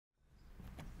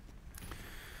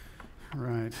All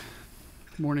right.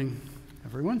 Good morning,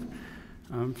 everyone.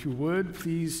 If you would,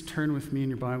 please turn with me in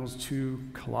your Bibles to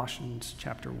Colossians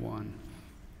chapter 1.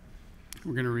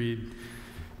 We're going to read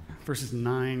verses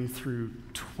 9 through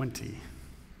 20.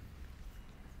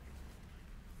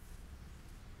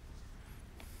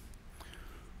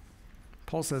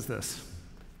 Paul says this,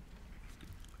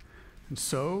 "And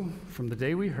so, from the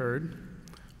day we heard,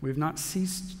 we have not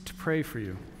ceased to pray for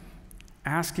you,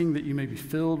 asking that you may be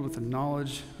filled with the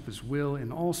knowledge of his will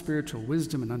in all spiritual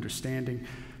wisdom and understanding,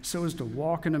 so as to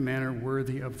walk in a manner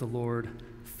worthy of the Lord,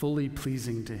 fully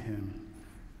pleasing to him,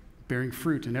 bearing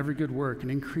fruit in every good work and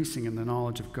increasing in the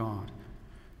knowledge of God.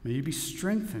 May you be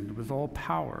strengthened with all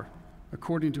power,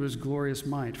 according to his glorious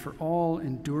might, for all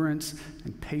endurance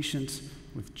and patience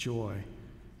with joy,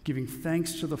 giving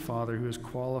thanks to the Father who has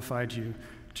qualified you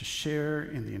to share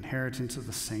in the inheritance of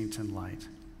the saints in light.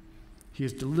 He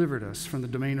has delivered us from the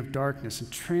domain of darkness and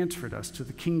transferred us to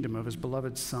the kingdom of his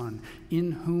beloved Son,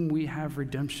 in whom we have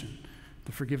redemption,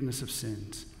 the forgiveness of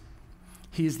sins.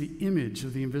 He is the image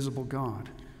of the invisible God,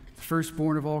 the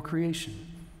firstborn of all creation.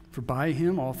 For by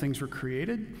him all things were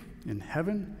created, in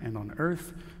heaven and on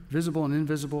earth, visible and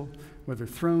invisible, whether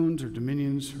thrones or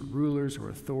dominions or rulers or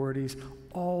authorities.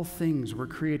 All things were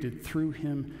created through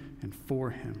him and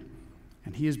for him.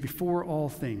 And he is before all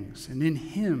things, and in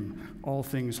him all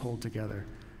things hold together.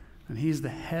 And he is the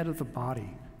head of the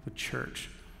body, the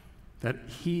church, that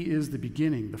he is the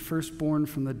beginning, the firstborn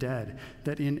from the dead,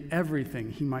 that in everything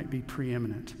he might be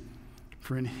preeminent.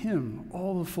 For in him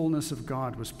all the fullness of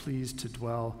God was pleased to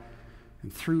dwell,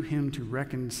 and through him to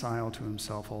reconcile to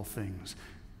himself all things,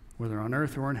 whether on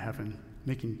earth or in heaven,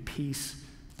 making peace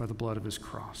by the blood of his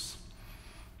cross."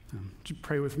 Would you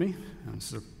pray with me?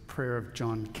 This is a prayer of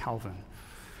John Calvin.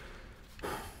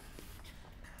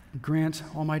 "Grant,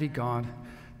 Almighty God,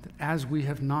 that as we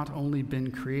have not only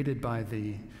been created by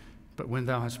thee, but when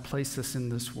thou hast placed us in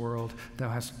this world, thou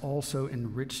hast also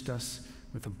enriched us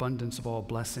with abundance of all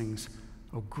blessings.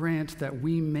 O grant that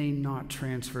we may not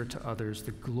transfer to others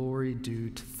the glory due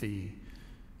to thee,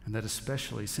 and that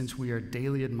especially since we are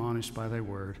daily admonished by thy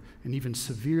word, and even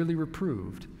severely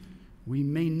reproved, we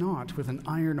may not with an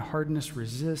iron hardness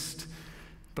resist,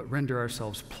 but render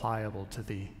ourselves pliable to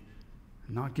thee,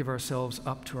 and not give ourselves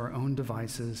up to our own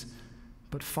devices,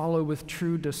 but follow with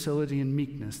true docility and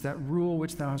meekness that rule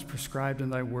which thou hast prescribed in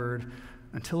thy word,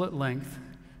 until at length,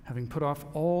 having put off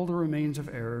all the remains of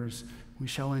errors, we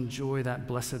shall enjoy that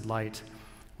blessed light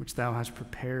which thou hast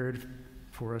prepared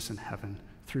for us in heaven,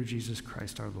 through Jesus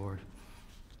Christ our Lord.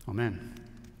 Amen."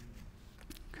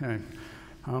 Okay.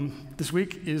 This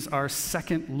week is our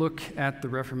second look at the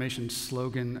Reformation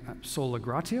slogan, Sola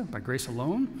Gratia, by grace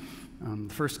alone,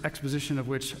 the first exposition of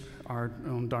which our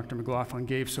own Dr. McLaughlin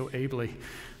gave so ably.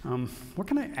 What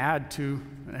can I add to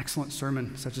an excellent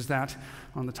sermon such as that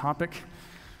on the topic?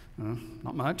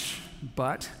 Not much,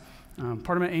 but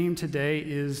part of my aim today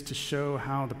is to show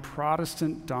how the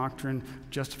Protestant doctrine of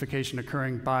justification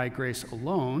occurring by grace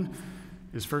alone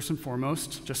is first and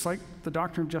foremost, just like the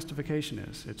doctrine of justification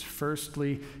is. It's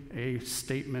firstly a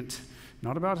statement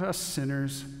not about us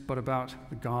sinners, but about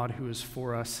the God who is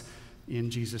for us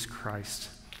in Jesus Christ.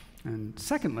 And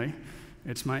secondly,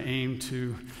 it's my aim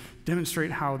to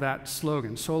demonstrate how that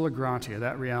slogan, Sola Gratia,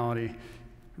 that reality,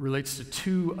 relates to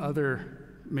two other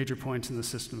major points in the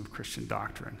system of Christian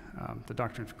doctrine, the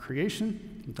doctrine of creation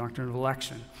and the doctrine of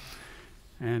election.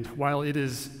 And while it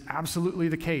is absolutely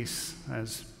the case,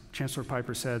 as Chancellor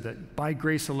Piper said, that by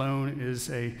grace alone is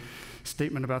a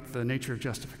statement about the nature of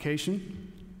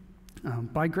justification,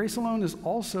 by grace alone is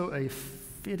also a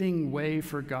fitting way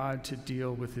for God to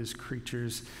deal with his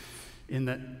creatures, in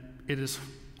that it is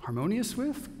harmonious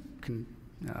with,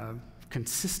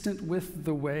 consistent with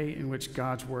the way in which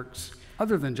God's works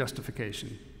other than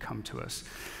justification come to us.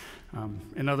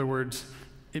 In other words,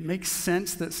 it makes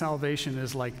sense that salvation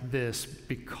is like this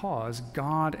because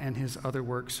God and his other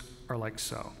works are like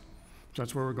so. So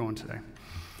that's where we're going today.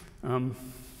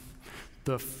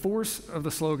 The force of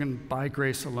the slogan, by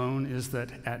grace alone, is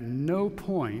that at no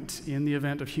point in the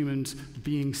event of humans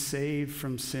being saved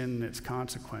from sin and its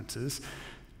consequences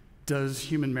does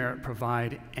human merit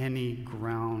provide any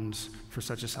grounds for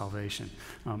such a salvation.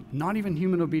 Not even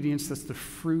human obedience, that's the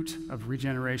fruit of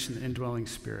regeneration, the indwelling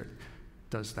spirit,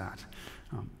 does that.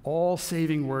 All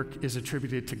saving work is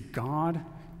attributed to God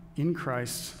in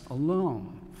Christ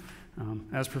alone.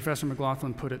 As Professor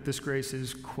McLaughlin put it, this grace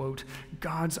is, quote,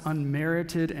 God's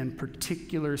unmerited and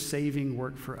particular saving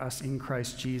work for us in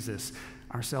Christ Jesus.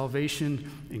 Our salvation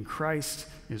in Christ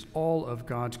is all of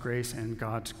God's grace and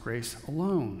God's grace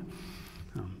alone.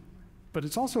 But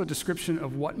it's also a description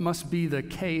of what must be the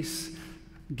case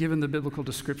given the biblical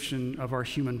description of our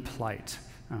human plight.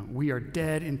 We are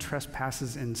dead in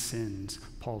trespasses and sins,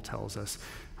 Paul tells us.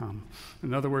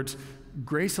 In other words,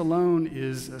 grace alone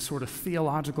is a sort of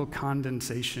theological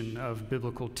condensation of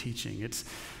biblical teaching. It's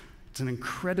an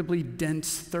incredibly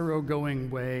dense, thoroughgoing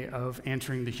way of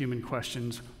answering the human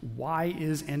questions. Why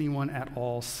is anyone at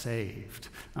all saved?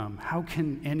 How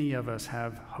can any of us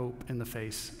have hope in the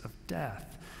face of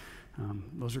death?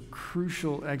 Those are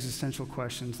crucial existential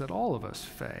questions that all of us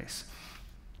face.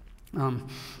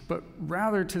 But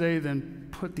rather today than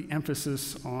put the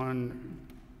emphasis on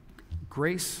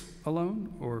grace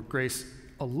alone or grace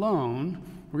alone,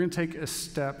 we're going to take a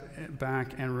step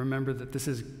back and remember that this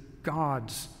is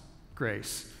God's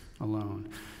grace alone.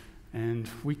 And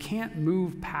we can't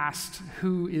move past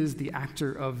who is the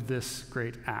actor of this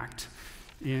great act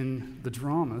in the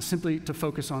drama, simply to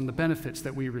focus on the benefits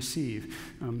that we receive.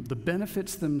 The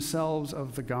benefits themselves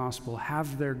of the gospel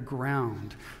have their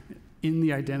ground in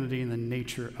the identity and the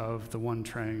nature of the one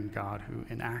triune God who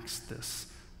enacts this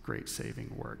great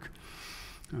saving work.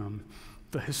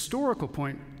 The historical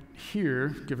point here,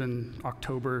 given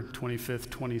October 25th,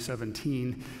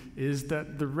 2017, is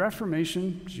that the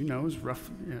Reformation, as you know,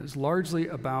 is largely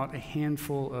about a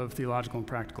handful of theological and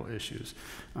practical issues.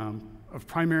 Of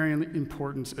primary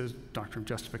importance is doctrine of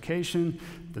justification,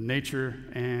 the nature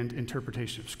and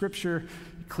interpretation of Scripture,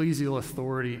 ecclesial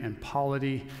authority and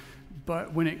polity.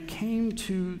 But when it came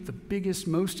to the biggest,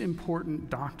 most important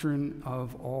doctrine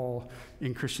of all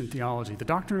in Christian theology, the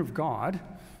doctrine of God,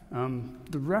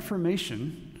 the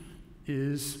Reformation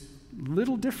is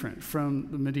little different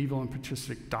from the medieval and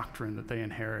patristic doctrine that they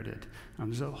inherited.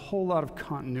 There's a whole lot of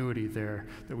continuity there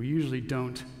that we usually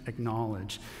don't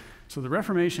acknowledge. So the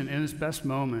Reformation, in its best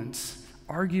moments,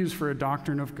 argues for a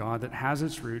doctrine of God that has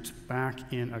its roots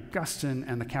back in Augustine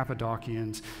and the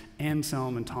Cappadocians,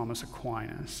 Anselm and Thomas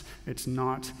Aquinas. It's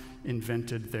not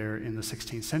invented there in the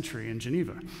 16th century in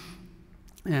Geneva.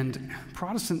 And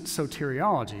Protestant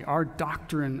soteriology, our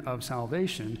doctrine of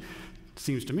salvation,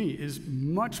 seems to me, is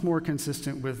much more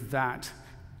consistent with that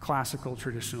classical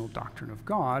traditional doctrine of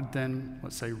God than,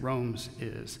 let's say, Rome's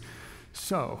is.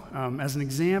 So, as an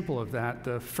example of that,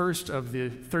 the first of the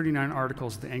 39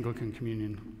 articles of the Anglican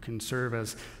Communion can serve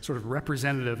as sort of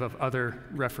representative of other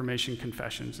Reformation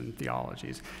confessions and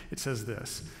theologies. It says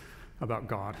this about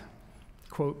God,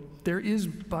 quote, "There is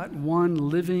but one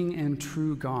living and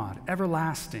true God,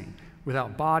 everlasting,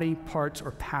 without body, parts,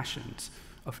 or passions,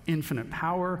 of infinite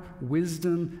power,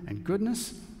 wisdom, and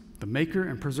goodness, the maker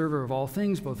and preserver of all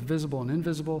things, both visible and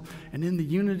invisible, and in the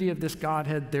unity of this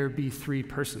Godhead there be three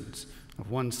persons, of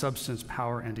one substance,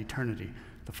 power, and eternity,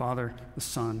 the Father, the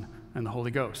Son, and the Holy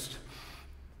Ghost."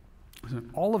 So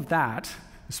all of that,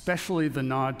 especially the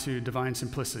nod to divine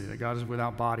simplicity, that God is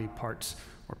without body, parts,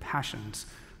 or passions,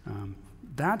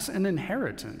 that's an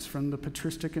inheritance from the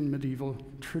patristic and medieval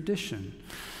tradition.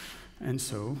 And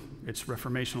so it's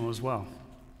reformational as well.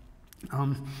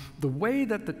 The way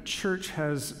that the church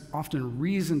has often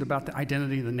reasoned about the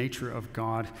identity and the nature of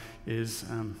God is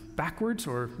backwards,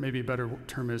 or maybe a better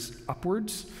term is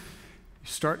upwards. You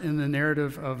start in the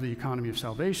narrative of the economy of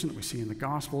salvation that we see in the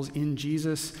Gospels, in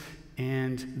Jesus,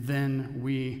 and then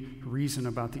we reason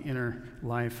about the inner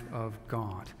life of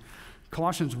God.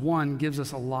 Colossians 1 gives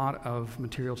us a lot of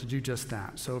material to do just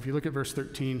that. So if you look at verse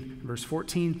 13, verse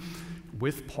 14,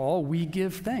 with Paul, we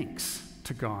give thanks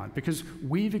to God because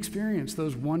we've experienced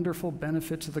those wonderful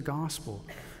benefits of the gospel.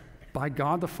 By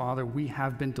God the Father, we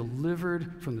have been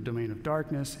delivered from the domain of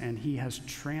darkness, and he has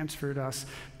transferred us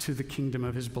to the kingdom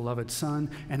of his beloved Son.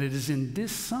 And it is in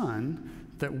this Son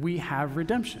that we have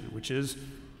redemption, which is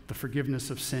the forgiveness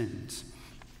of sins.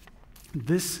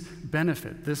 This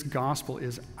benefit, this gospel,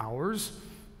 is ours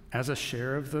as a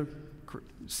share of the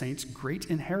saints' great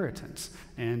inheritance.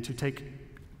 And to take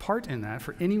part in that,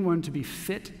 for anyone to be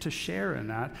fit to share in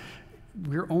that,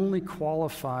 we're only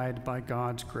qualified by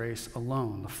God's grace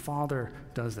alone. The Father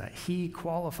does that. He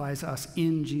qualifies us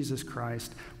in Jesus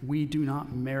Christ. We do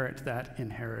not merit that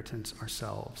inheritance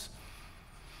ourselves.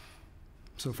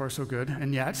 So far, so good.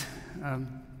 And yet,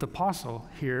 the apostle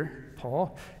here,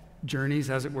 Paul, journeys,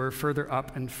 as it were, further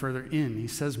up and further in. He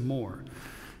says more.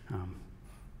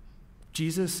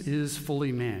 Jesus is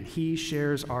fully man. He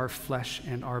shares our flesh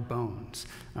and our bones.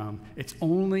 It's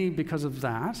only because of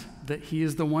that he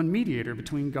is the one mediator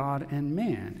between God and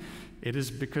man. It is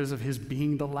because of his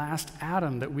being the last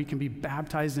Adam that we can be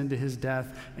baptized into his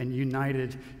death and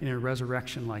united in a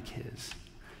resurrection like his.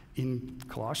 In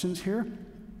Colossians here,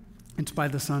 it's by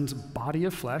the Son's body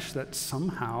of flesh that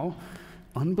somehow,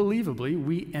 unbelievably,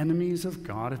 we enemies of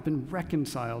God have been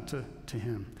reconciled to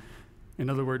him. In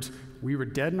other words, we were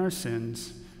dead in our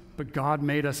sins, but God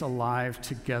made us alive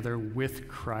together with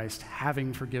Christ,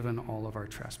 having forgiven all of our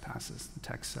trespasses, the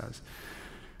text says.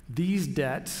 These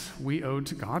debts we owed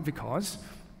to God because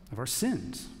of our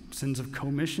sins of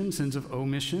commission, sins of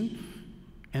omission,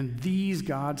 and these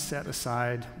God set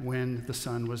aside when the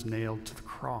Son was nailed to the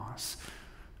cross.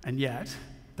 And yet,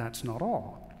 that's not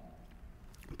all.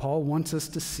 Paul wants us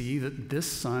to see that this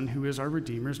Son, who is our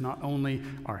Redeemer, is not only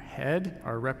our head,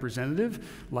 our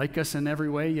representative, like us in every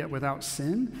way, yet without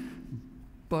sin,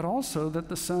 but also that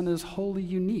the Son is wholly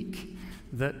unique,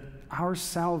 that our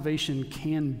salvation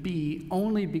can be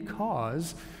only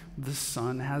because the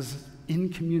Son has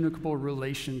incommunicable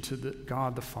relation to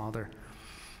God the Father.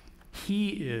 He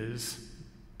is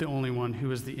the only one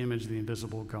who is the image of the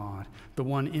invisible God, the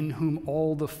one in whom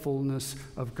all the fullness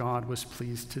of God was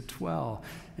pleased to dwell,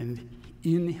 and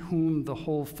in whom the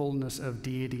whole fullness of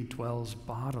deity dwells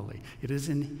bodily. It is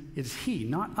he,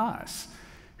 not us,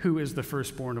 who is the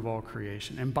firstborn of all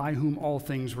creation, and by whom all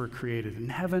things were created, in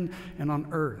heaven and on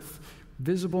earth,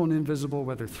 visible and invisible,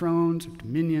 whether thrones, or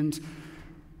dominions,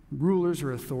 rulers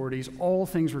or authorities, all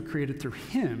things were created through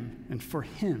him and for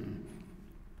him.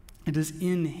 It is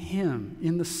in him,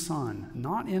 in the Son,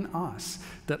 not in us,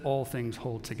 that all things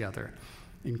hold together.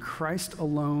 In Christ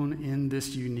alone, in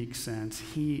this unique sense,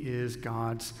 he is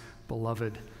God's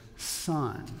beloved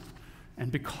Son.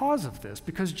 And because of this,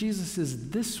 because Jesus is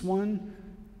this one,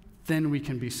 then we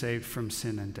can be saved from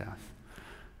sin and death.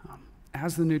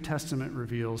 As the New Testament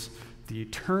reveals, the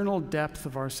eternal depth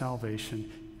of our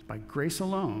salvation by grace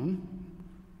alone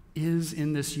is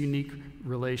in this unique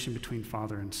relation between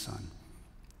Father and Son.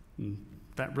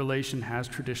 That relation has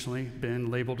traditionally been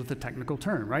labeled with a technical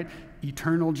term, right?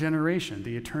 Eternal generation,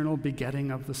 the eternal begetting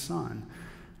of the Son.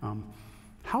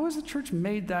 How has the church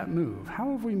made that move?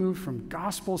 How have we moved from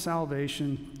gospel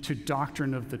salvation to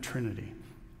doctrine of the Trinity?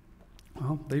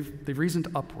 Well, they've reasoned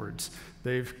upwards.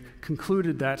 They've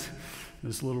concluded that,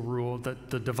 this little rule, that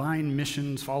the divine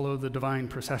missions follow the divine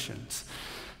processions.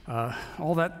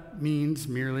 All that means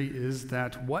merely is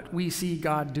that what we see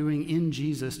God doing in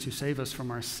Jesus to save us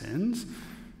from our sins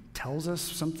tells us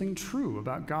something true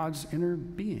about God's inner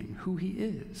being, who he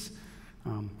is.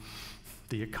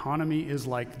 The economy is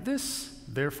like this,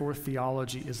 therefore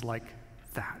theology is like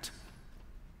that.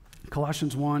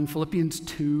 Colossians 1, Philippians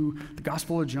 2, the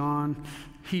Gospel of John,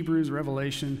 Hebrews,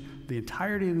 Revelation, the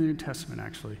entirety of the New Testament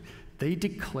actually, they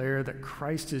declare that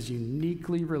Christ is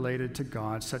uniquely related to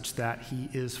God such that he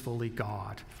is fully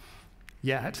God,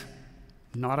 yet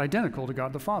not identical to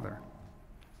God the Father.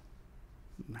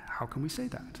 How can we say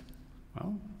that?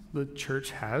 Well, the church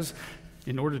has,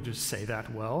 in order to say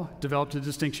that well, developed a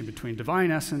distinction between divine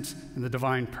essence and the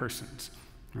divine persons.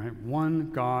 Right?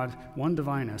 One God, one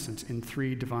divine essence in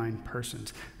three divine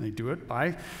persons. And they do it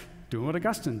by doing what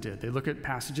Augustine did. They look at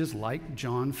passages like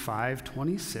John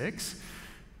 5:26.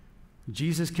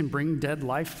 Jesus can bring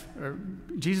life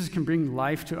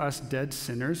to us dead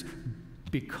sinners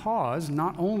because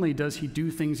not only does he do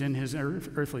things in his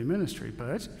earthly ministry,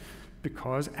 but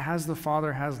because as the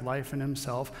Father has life in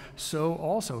himself, so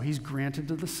also he's granted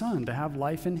to the Son to have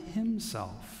life in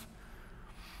himself.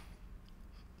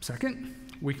 Second,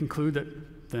 we conclude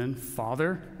that then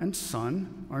Father and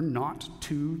Son are not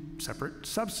two separate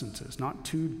substances, not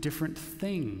two different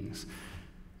things.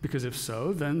 Because if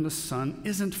so, then the Son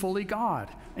isn't fully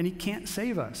God, and he can't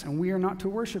save us, and we are not to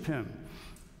worship him.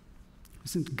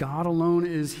 Since God alone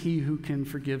is he who can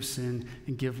forgive sin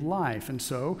and give life. And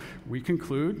so we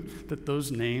conclude that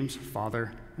those names,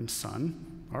 Father and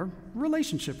Son, are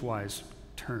relationship-wise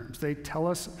terms. They tell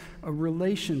us a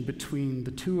relation between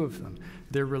the two of them.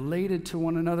 They're related to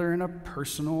one another in a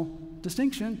personal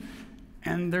distinction,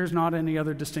 and there's not any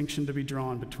other distinction to be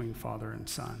drawn between Father and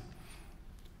Son.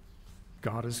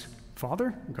 God is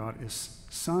Father, God is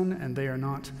Son, and they are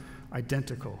not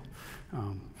identical.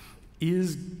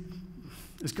 Is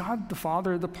God the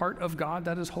Father the part of God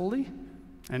that is holy?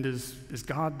 And is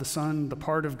God the Son the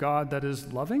part of God that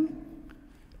is loving?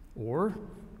 Or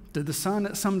did the Son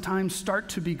at some time start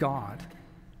to be God?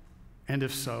 And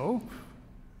if so,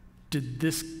 did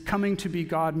this coming to be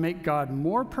God make God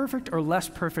more perfect or less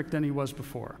perfect than he was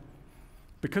before?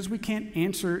 Because we can't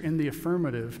answer in the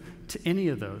affirmative to any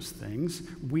of those things,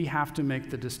 we have to make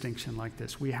the distinction like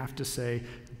this. We have to say,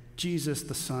 Jesus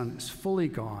the Son is fully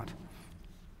God.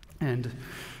 And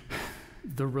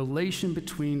the relation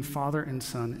between Father and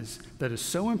Son that is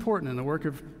so important in the work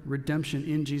of redemption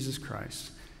in Jesus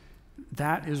Christ,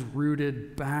 that is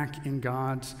rooted back in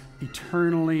God's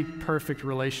eternally perfect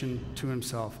relation to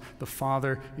himself, the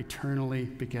Father eternally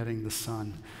begetting the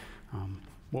Son,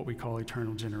 what we call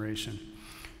eternal generation.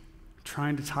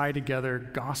 Trying to tie together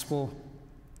gospel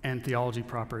and theology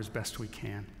proper as best we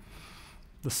can.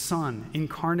 The Son,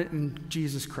 incarnate in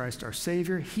Jesus Christ, our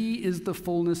Savior, he is the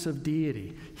fullness of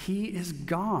deity. He is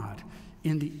God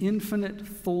in the infinite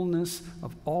fullness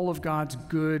of all of God's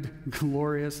good,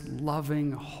 glorious,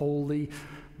 loving, holy,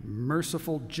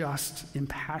 merciful, just,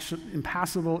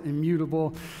 impassible,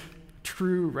 immutable,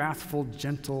 true, wrathful,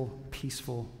 gentle,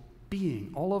 peaceful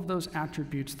being. All of those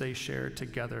attributes they share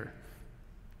together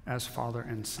as Father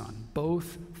and Son.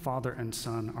 Both Father and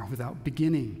Son are without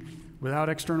beginning, without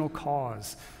external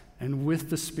cause, and with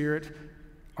the Spirit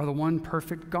are the one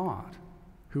perfect God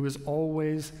who has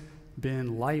always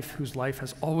been life, whose life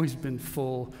has always been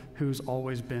full, who's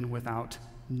always been without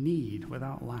need,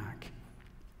 without lack.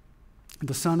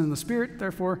 The Son and the Spirit,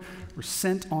 therefore, were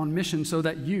sent on mission so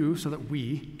that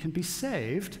we can be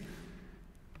saved.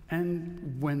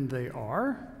 And when they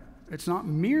are, it's not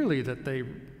merely that they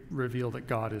reveal that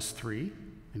God is three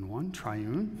in one,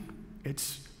 triune.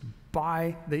 It's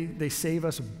they save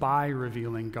us by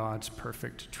revealing God's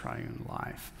perfect triune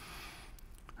life.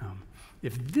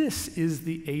 If this is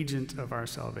the agent of our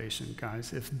salvation,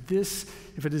 guys, if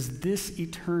it is this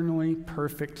eternally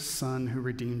perfect Son who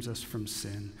redeems us from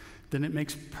sin, then it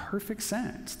makes perfect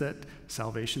sense that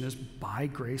salvation is by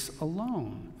grace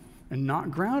alone and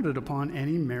not grounded upon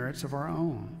any merits of our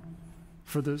own.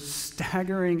 For the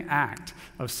staggering act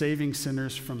of saving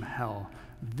sinners from hell,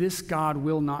 this God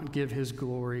will not give his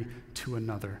glory to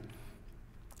another.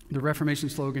 The Reformation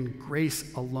slogan,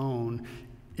 grace alone,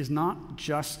 is not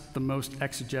just the most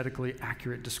exegetically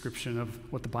accurate description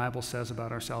of what the Bible says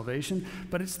about our salvation,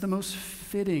 but it's the most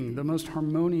fitting, the most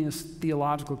harmonious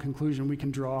theological conclusion we can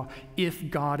draw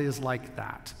if God is like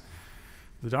that.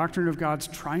 The doctrine of God's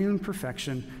triune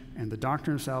perfection and the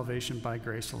doctrine of salvation by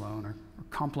grace alone are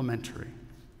complementary.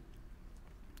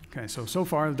 Okay, so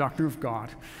far, the doctrine of God.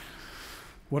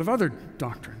 What of other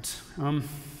doctrines?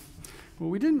 Well,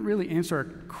 we didn't really answer our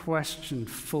question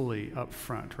fully up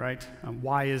front, right?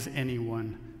 Why is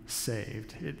anyone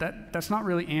saved? That's not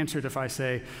really answered if I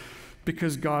say,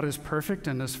 because God is perfect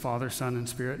and his Father, Son, and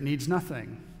Spirit needs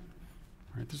nothing.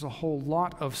 Right? There's a whole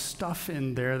lot of stuff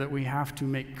in there that we have to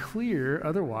make clear,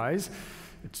 otherwise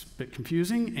it's a bit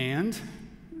confusing and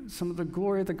some of the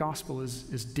glory of the gospel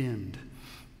is dimmed.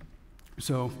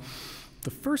 So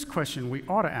the first question we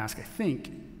ought to ask, I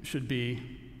think, should be,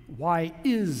 why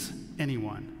is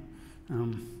anyone?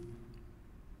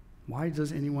 Why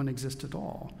does anyone exist at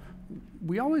all?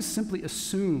 We always simply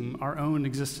assume our own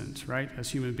existence, right, as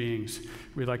human beings.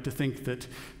 We like to think that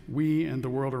we and the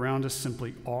world around us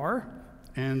simply are,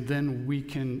 and then we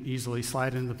can easily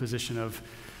slide into the position of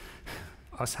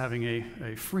us having a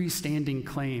freestanding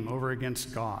claim over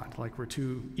against God, like we're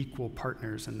two equal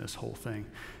partners in this whole thing.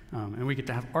 And we get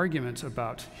to have arguments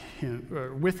about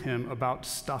him, with him about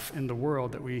stuff in the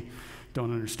world that we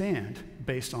don't understand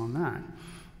based on that.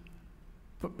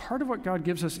 But part of what God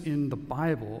gives us in the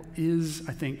Bible is,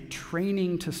 I think,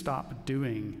 training to stop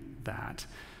doing that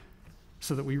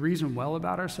so that we reason well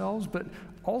about ourselves, but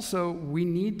also we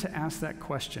need to ask that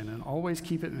question and always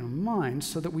keep it in our mind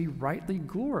so that we rightly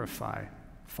glorify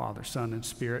Father, Son, and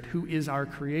Spirit, who is our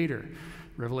Creator.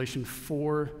 Revelation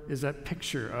 4 is that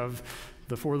picture of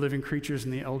the four living creatures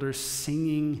and the elders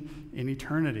singing in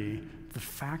eternity the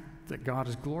fact that God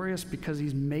is glorious because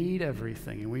he's made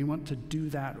everything, and we want to do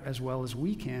that as well as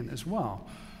we can as well.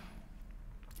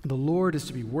 The Lord is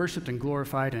to be worshiped and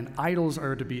glorified, and idols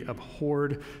are to be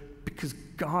abhorred because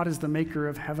God is the maker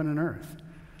of heaven and earth.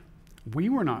 We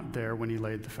were not there when he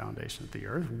laid the foundation of the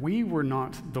earth. We were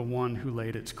not the one who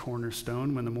laid its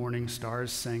cornerstone when the morning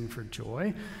stars sang for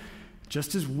joy.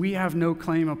 Just as we have no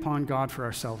claim upon God for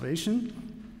our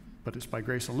salvation, but it's by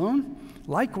grace alone,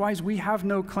 likewise we have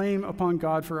no claim upon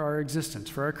God for our existence,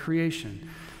 for our creation.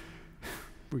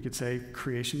 We could say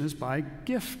creation is by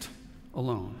gift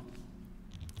alone.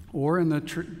 Or in the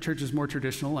church's more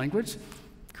traditional language,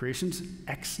 creation's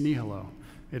ex nihilo.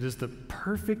 It is the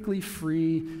perfectly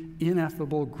free,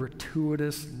 ineffable,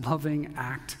 gratuitous, loving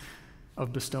act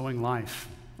of bestowing life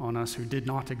on us who did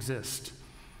not exist.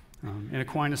 In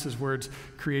Aquinas' words,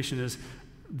 creation is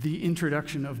the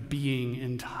introduction of being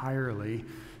entirely,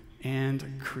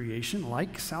 and creation,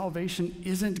 like salvation,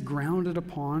 isn't grounded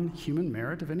upon human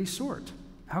merit of any sort.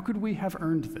 How could we have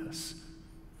earned this?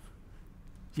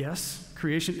 Yes,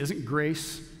 creation isn't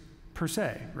grace per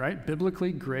se, right?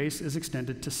 Biblically, grace is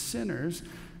extended to sinners,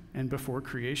 and before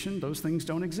creation, those things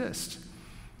don't exist.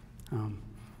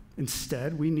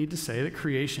 Instead, we need to say that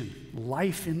creation,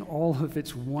 life in all of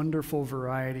its wonderful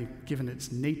variety, given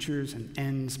its natures and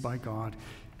ends by God,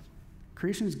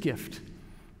 creation is gift.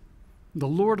 The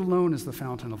Lord alone is the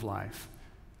fountain of life.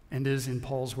 and is, in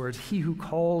Paul's words, he who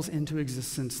calls into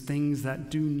existence things that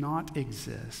do not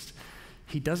exist.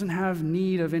 He doesn't have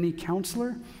need of any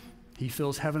counselor. He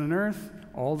fills heaven and earth.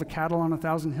 All the cattle on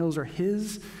 1,000 hills are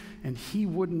his, and he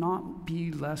would not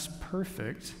be less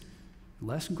perfect,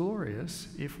 less glorious,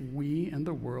 if we and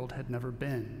the world had never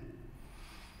been.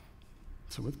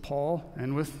 So with Paul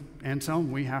and with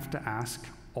Anselm, we have to ask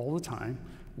all the time,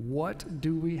 what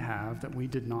do we have that we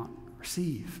did not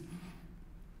receive?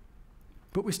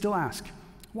 But we still ask,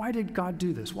 why did God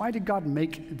do this? Why did God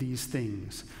make these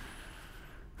things?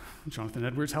 Jonathan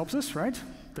Edwards helps us, right?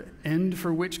 The end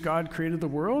for which God created the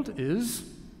world is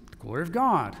the glory of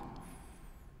God.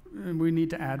 And we need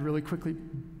to add really quickly,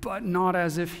 but not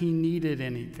as if he needed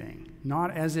anything,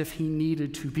 not as if he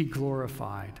needed to be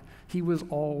glorified. He was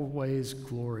always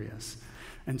glorious.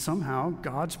 And somehow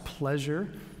God's pleasure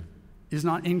is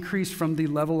not increased from the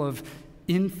level of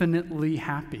infinitely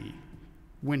happy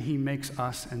when he makes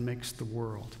us and makes the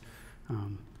world.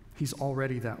 He's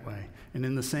already that way. And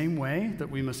in the same way that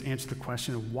we must answer the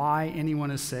question of why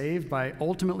anyone is saved by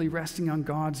ultimately resting on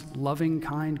God's loving,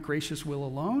 kind, gracious will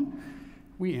alone,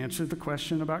 we answer the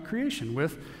question about creation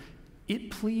with, it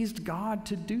pleased God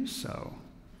to do so.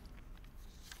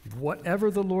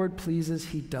 Whatever the Lord pleases,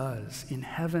 he does, in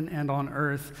heaven and on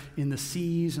earth, in the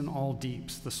seas and all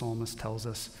deeps, the psalmist tells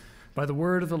us. By the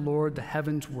word of the Lord, the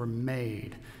heavens were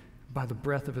made. By the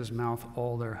breath of his mouth,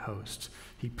 all their hosts.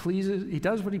 He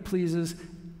does what he pleases,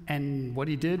 and what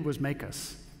he did was make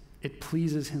us. It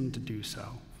pleases him to do so.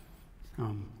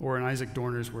 Or in Isaac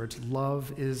Dorner's words,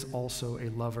 love is also a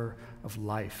lover of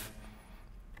life.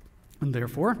 And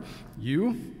therefore, you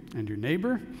and your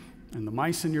neighbor and the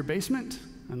mice in your basement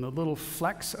and the little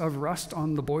flecks of rust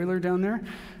on the boiler down there,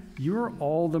 you're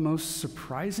all the most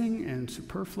surprising and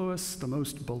superfluous, the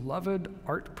most beloved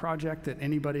art project that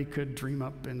anybody could dream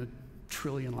up in a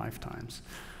trillion lifetimes.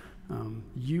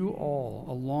 You all,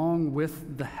 along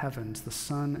with the heavens, the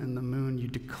sun and the moon, you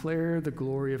declare the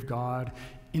glory of God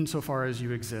insofar as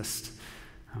you exist.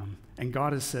 And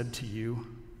God has said to you,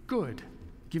 good,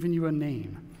 given you a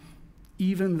name,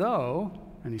 even though,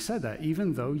 and he said that,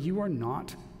 even though you are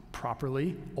not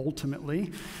properly,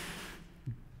 ultimately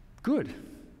good.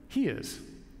 He is.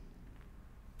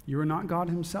 You are not God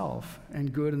himself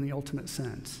and good in the ultimate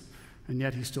sense, and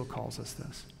yet he still calls us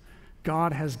this.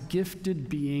 God has gifted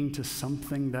being to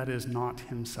something that is not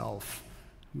himself.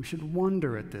 We should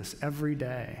wonder at this every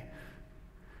day.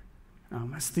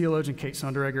 As theologian Kate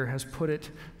Sonderegger has put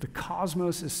it, the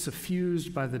cosmos is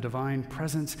suffused by the divine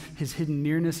presence, his hidden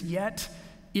nearness, yet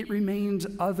it remains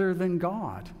other than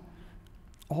God.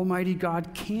 Almighty God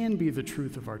can be the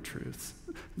truth of our truths,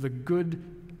 the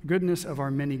goodness of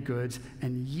our many goods,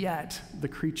 and yet the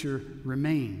creature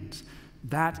remains.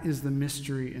 That is the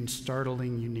mystery and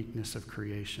startling uniqueness of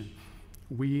creation.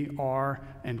 We are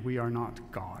and we are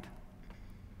not God.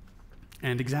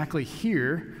 And exactly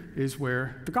here is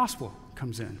where the gospel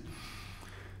comes in.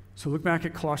 So look back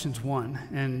at Colossians 1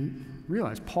 and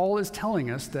realize Paul is telling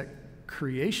us that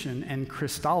creation and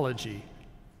Christology,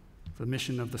 the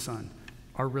mission of the Son,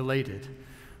 are related.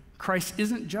 Christ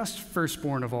isn't just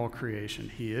firstborn of all creation.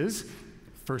 He is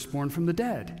firstborn from the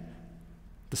dead.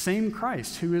 The same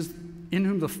Christ who is in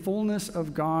whom the fullness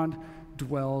of God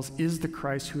dwells is the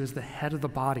Christ who is the head of the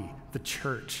body, the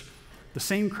church. The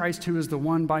same Christ who is the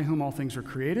one by whom all things were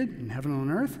created in heaven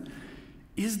and on earth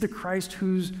is the Christ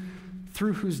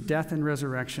through whose death and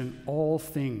resurrection all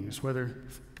things, whether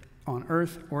on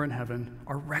earth or in heaven,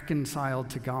 are reconciled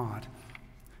to God.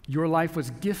 Your life was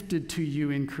gifted to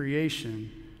you in creation,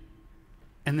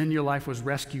 and then your life was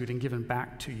rescued and given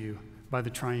back to you by the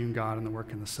triune God and the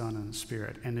work of the Son and the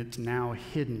Spirit, and it's now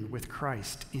hidden with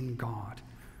Christ in God.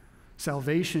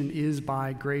 Salvation is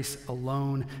by grace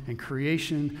alone, and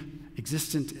creation,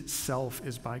 existence itself,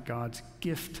 is by God's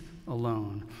gift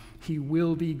alone. He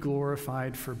will be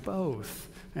glorified for both,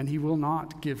 and he will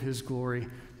not give his glory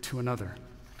to another.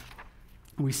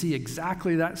 We see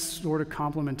exactly that sort of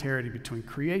complementarity between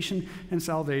creation and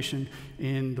salvation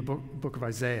in the book of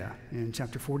Isaiah. In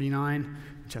chapter 49,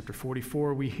 chapter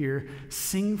 44, we hear,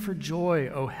 "Sing for joy,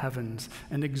 O heavens,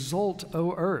 and exult,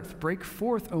 O earth. Break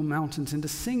forth, O mountains, into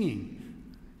singing."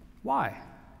 Why?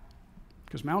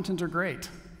 Because mountains are great.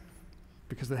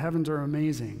 Because the heavens are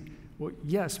amazing. Well,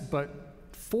 yes, but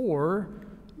for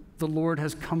the Lord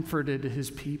has comforted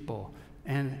his people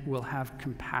and will have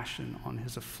compassion on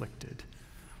his afflicted.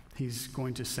 He's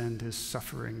going to send his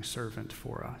suffering servant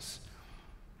for us.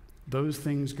 Those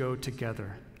things go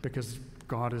together because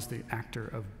God is the actor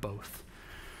of both.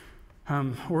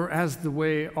 Or as the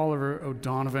way Oliver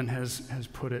O'Donovan has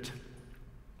put it,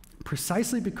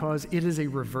 Precisely because it is a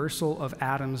reversal of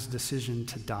Adam's decision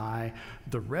to die,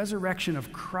 the resurrection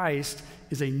of Christ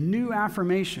is a new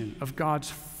affirmation of God's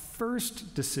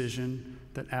first decision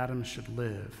that Adam should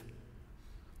live.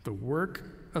 The work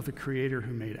of the Creator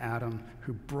who made Adam,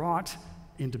 who brought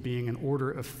into being an order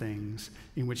of things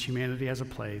in which humanity has a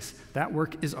place, that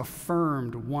work is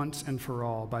affirmed once and for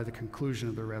all by the conclusion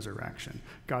of the resurrection.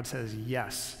 God says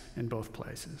yes in both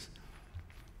places.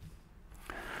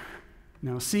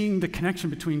 Now, seeing the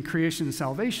connection between creation and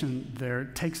salvation there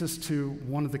takes us to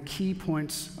one of the key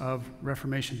points of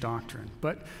Reformation doctrine.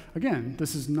 But again,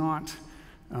 this is not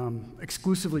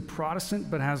exclusively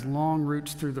Protestant, but has long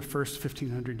roots through the first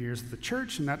 1,500 years of the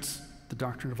church, and that's the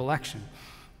doctrine of election.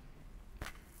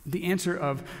 The answer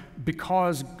of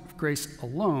because of grace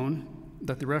alone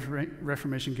that the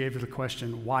Reformation gave to the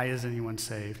question, why is anyone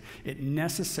saved? It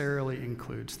necessarily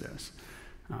includes this.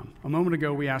 A moment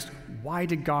ago, we asked, why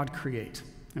did God create?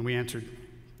 And we answered,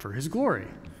 for his glory.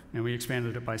 And we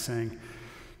expanded it by saying,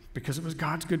 because it was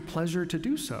God's good pleasure to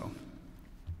do so.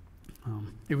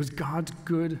 It was God's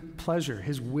good pleasure,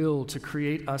 his will to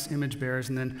create us image bearers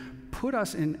and then put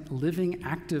us in living,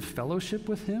 active fellowship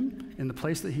with him in the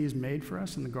place that he has made for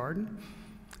us in the garden.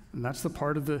 And that's the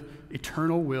part of the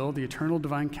eternal will, the eternal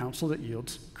divine counsel that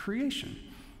yields creation.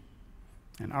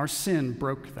 And our sin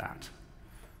broke that.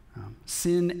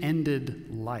 Sin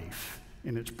ended life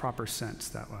in its proper sense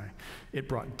that way. It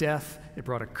brought death. It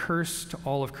brought a curse to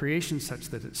all of creation such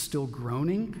that it's still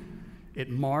groaning. It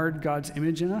marred God's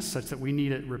image in us such that we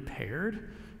need it repaired.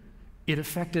 It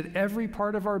affected every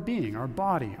part of our being, our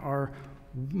body, our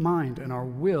mind, and our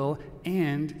will,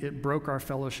 and it broke our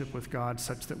fellowship with God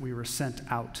such that we were sent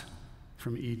out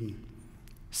from Eden.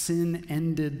 Sin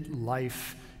ended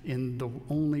life in the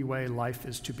only way life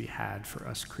is to be had for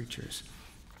us creatures.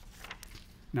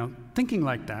 Now, thinking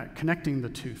like that, connecting the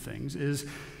two things, is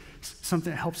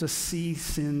something that helps us see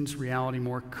sin's reality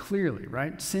more clearly,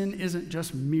 right? Sin isn't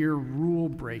just mere rule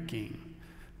breaking.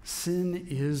 Sin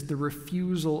is the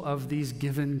refusal of these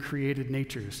given created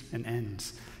natures and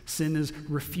ends. Sin is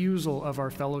refusal of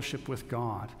our fellowship with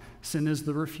God. Sin is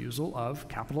the refusal of,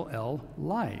 capital L,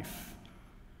 life.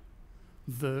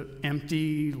 The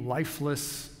empty,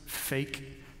 lifeless,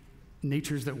 fake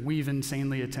natures that we've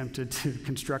insanely attempted to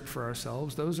construct for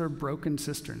ourselves, those are broken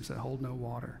cisterns that hold no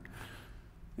water.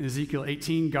 In Ezekiel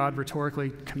 18, God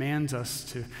rhetorically commands us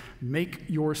to make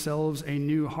yourselves a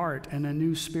new heart and a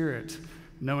new spirit,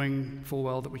 knowing full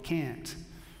well that we can't.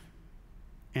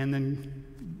 And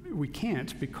then we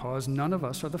can't because none of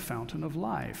us are the fountain of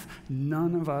life.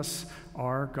 None of us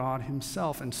are God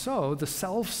himself. And so the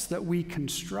selves that we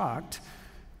construct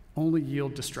only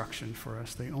yield destruction for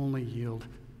us. They only yield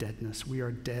deadness. We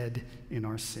are dead in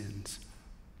our sins.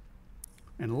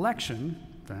 And election,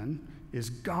 then, is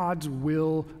God's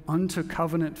will unto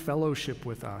covenant fellowship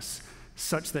with us,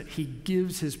 such that he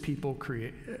gives his people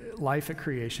life at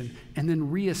creation and then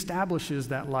reestablishes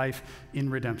that life in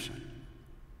redemption.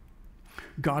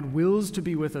 God wills to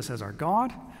be with us as our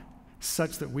God,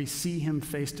 such that we see him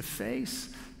face to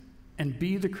face and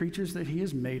be the creatures that he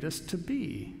has made us to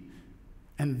be.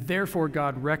 And therefore,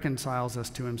 God reconciles us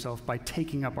to himself by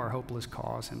taking up our hopeless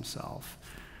cause himself.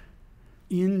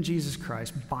 In Jesus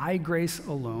Christ, by grace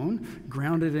alone,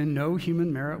 grounded in no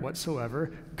human merit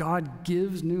whatsoever, God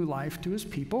gives new life to his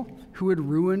people who had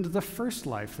ruined the first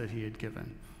life that he had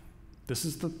given. This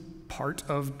is the part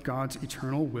of God's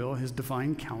eternal will, his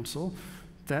divine counsel,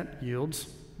 that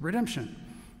yields redemption.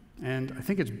 And I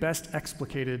think it's best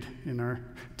explicated in our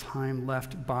time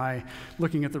left by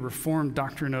looking at the Reformed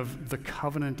doctrine of the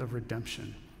covenant of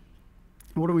redemption.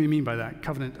 What do we mean by that,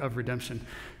 covenant of redemption?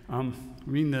 We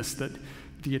mean this, that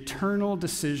the eternal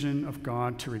decision of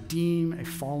God to redeem a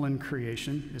fallen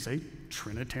creation is a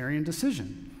Trinitarian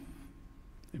decision.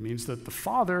 It means that the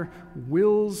Father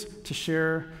wills to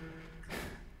share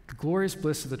the glorious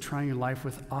bliss of the triune life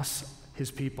with us, his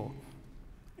people.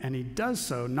 And he does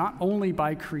so not only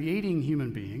by creating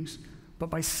human beings, but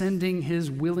by sending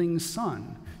his willing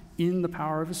Son in the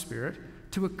power of his Spirit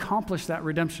to accomplish that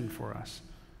redemption for us.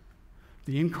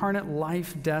 The incarnate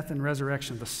life, death, and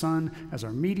resurrection of the Son as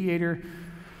our mediator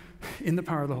in the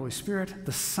power of the Holy Spirit,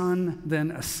 the Son then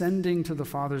ascending to the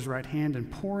Father's right hand and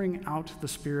pouring out the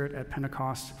Spirit at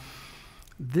Pentecost.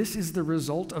 This is the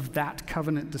result of that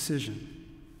covenant decision.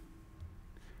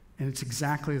 And it's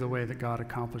exactly the way that God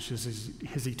accomplishes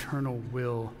his eternal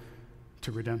will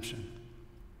to redemption.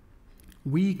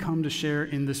 We come to share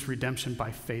in this redemption by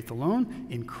faith alone,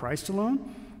 in Christ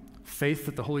alone, faith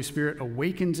that the Holy Spirit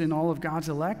awakens in all of God's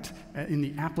elect in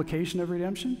the application of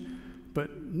redemption.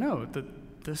 But note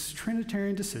that this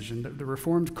Trinitarian decision that the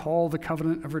Reformed call the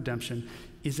covenant of redemption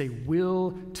is a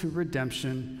will to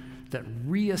redemption that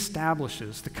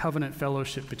reestablishes the covenant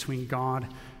fellowship between God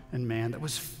and man that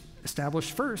was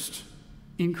established first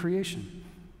in creation.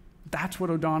 That's what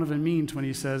O'Donovan means when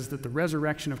he says that the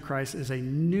resurrection of Christ is a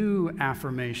new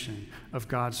affirmation of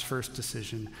God's first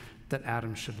decision that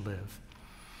Adam should live.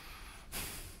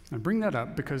 I bring that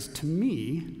up because to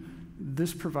me,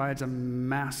 this provides a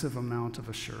massive amount of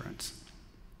assurance.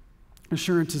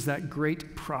 Assurance is that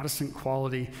great Protestant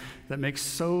quality that makes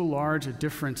so large a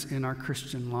difference in our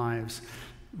Christian lives,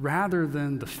 rather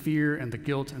than the fear and the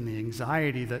guilt and the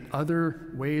anxiety that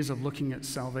other ways of looking at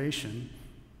salvation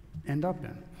end up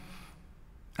in.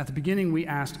 At the beginning, we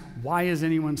asked, why is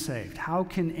anyone saved? How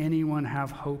can anyone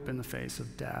have hope in the face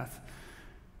of death?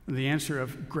 And the answer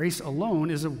of grace alone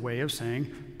is a way of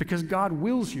saying, because God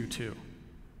wills you to.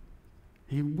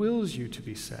 He wills you to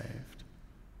be saved.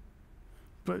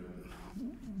 But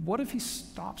what if he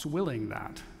stops willing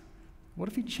that? What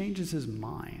if he changes his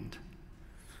mind?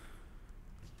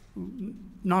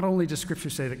 Not only does Scripture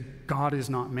say that God is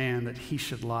not man, that he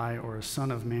should lie, or a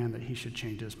son of man, that he should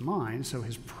change his mind, so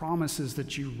his promises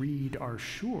that you read are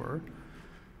sure,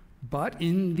 but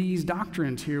in these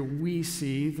doctrines here, we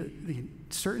see that the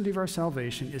certainty of our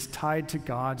salvation is tied to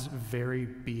God's very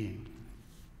being.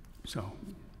 So,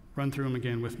 run through them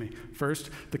again with me. First,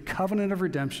 the covenant of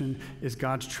redemption is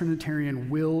God's Trinitarian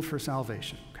will for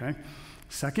salvation, okay?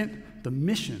 Second, the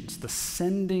missions, the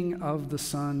sending of the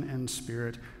Son and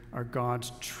Spirit, are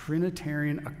God's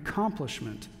Trinitarian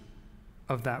accomplishment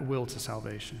of that will to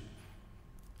salvation.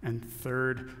 And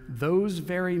third, those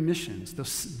very missions,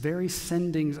 those very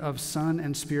sendings of Son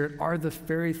and Spirit are the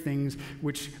very things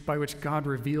by which God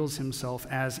reveals himself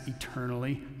as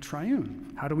eternally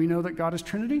triune. How do we know that God is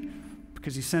Trinity?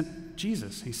 Because he sent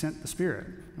Jesus, he sent the Spirit,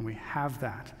 and we have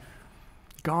that.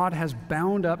 God has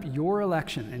bound up your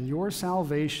election and your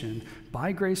salvation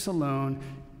by grace alone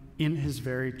in his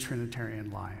very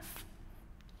Trinitarian life.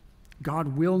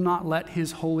 God will not let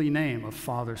his holy name of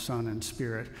Father, Son, and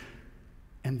Spirit,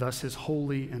 and thus his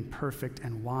holy and perfect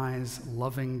and wise,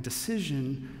 loving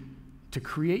decision to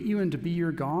create you and to be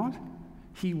your God,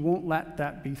 he won't let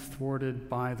that be thwarted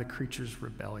by the creature's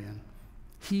rebellion.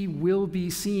 He will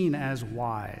be seen as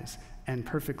wise and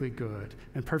perfectly good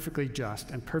and perfectly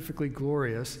just and perfectly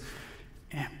glorious.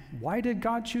 And why did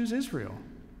God choose Israel?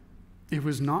 It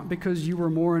was not because you were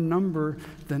more in number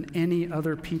than any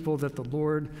other people that the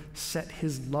Lord set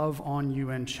his love on you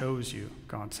and chose you,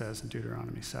 God says in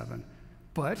Deuteronomy 7.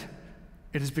 But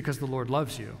it is because the Lord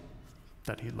loves you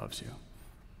that he loves you.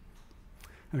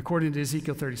 And according to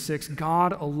Ezekiel 36,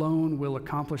 God alone will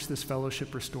accomplish this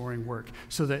fellowship restoring work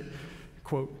so that,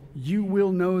 quote, you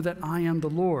will know that I am the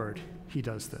Lord. He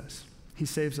does this. He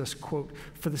saves us, quote,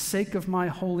 for the sake of my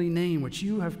holy name, which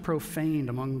you have profaned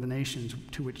among the nations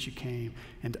to which you came,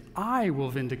 and I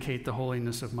will vindicate the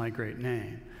holiness of my great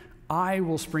name. I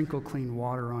will sprinkle clean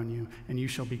water on you, and you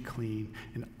shall be clean,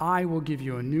 and I will give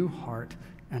you a new heart,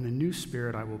 and a new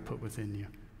spirit I will put within you.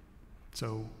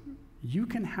 So you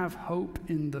can have hope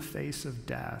in the face of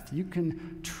death. You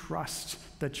can trust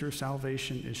that your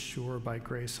salvation is sure by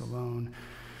grace alone.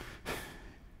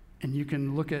 And you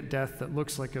can look at death that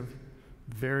looks like a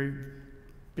very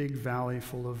big valley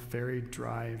full of very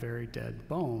dry, very dead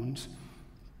bones,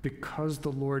 because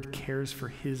the Lord cares for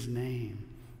his name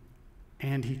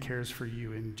and he cares for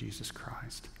you in Jesus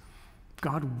Christ.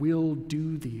 God will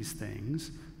do these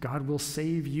things. God will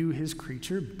save you, his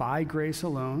creature, by grace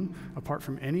alone, apart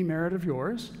from any merit of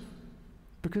yours,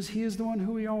 because he is the one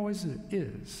who he always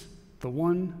is, the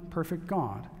one perfect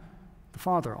God, the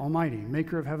Father, Almighty,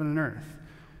 maker of heaven and earth.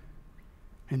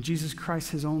 And Jesus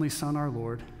Christ, his only Son, our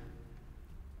Lord,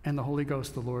 and the Holy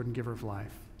Ghost, the Lord and giver of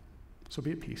life. So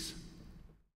be at peace.